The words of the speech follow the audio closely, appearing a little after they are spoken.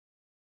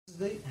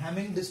The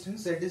Hamming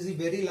distance, that is the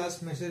very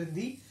last measure in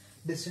the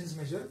distance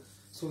measure.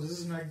 So this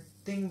is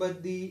nothing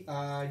but the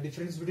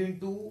difference between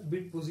two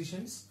bit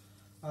positions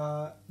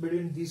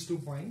between these 2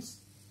 points.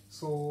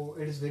 So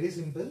it is very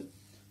simple.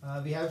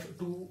 We have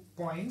 2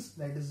 points,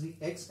 that is the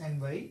x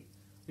and y.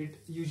 It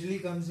usually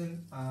comes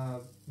in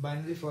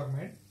binary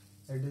format,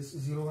 that is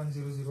 0 1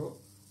 0 0,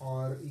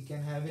 or you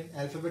can have in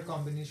alphabet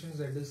combinations,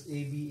 that is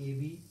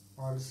AB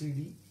or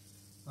CD,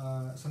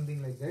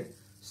 something like that.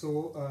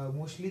 So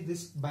mostly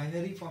this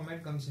binary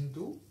format comes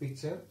into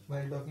picture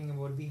while talking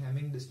about the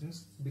Hamming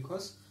distance,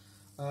 because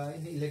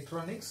in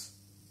electronics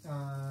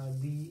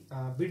the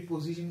bit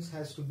positions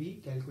has to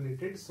be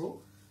calculated.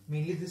 So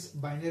mainly this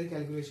binary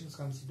calculations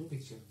comes into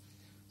picture.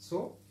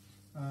 So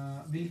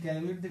we'll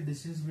calculate the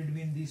distance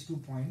between these 2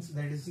 points,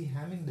 that is the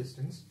Hamming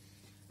distance,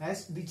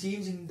 as the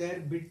change in their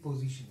bit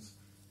positions.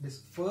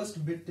 This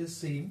first bit is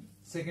same,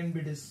 second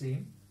bit is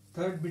same,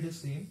 third bit is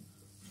same,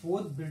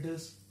 fourth bit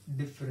is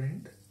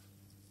different,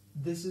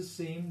 this is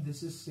same,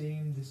 this is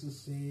same, this is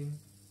same,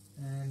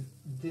 and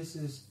this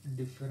is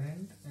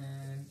different,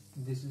 and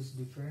this is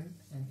different,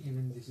 and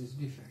even this is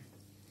different.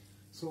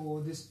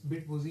 So this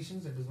bit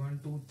positions, that is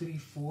 1 2 3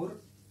 4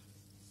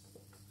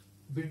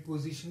 bit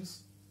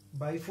positions.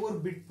 By 4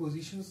 bit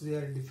positions they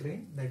are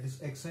differing, that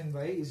is x and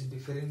y is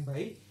differing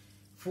by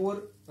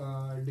 4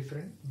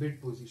 different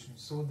bit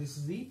positions. So this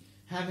is the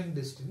Hamming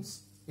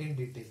distance in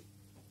detail.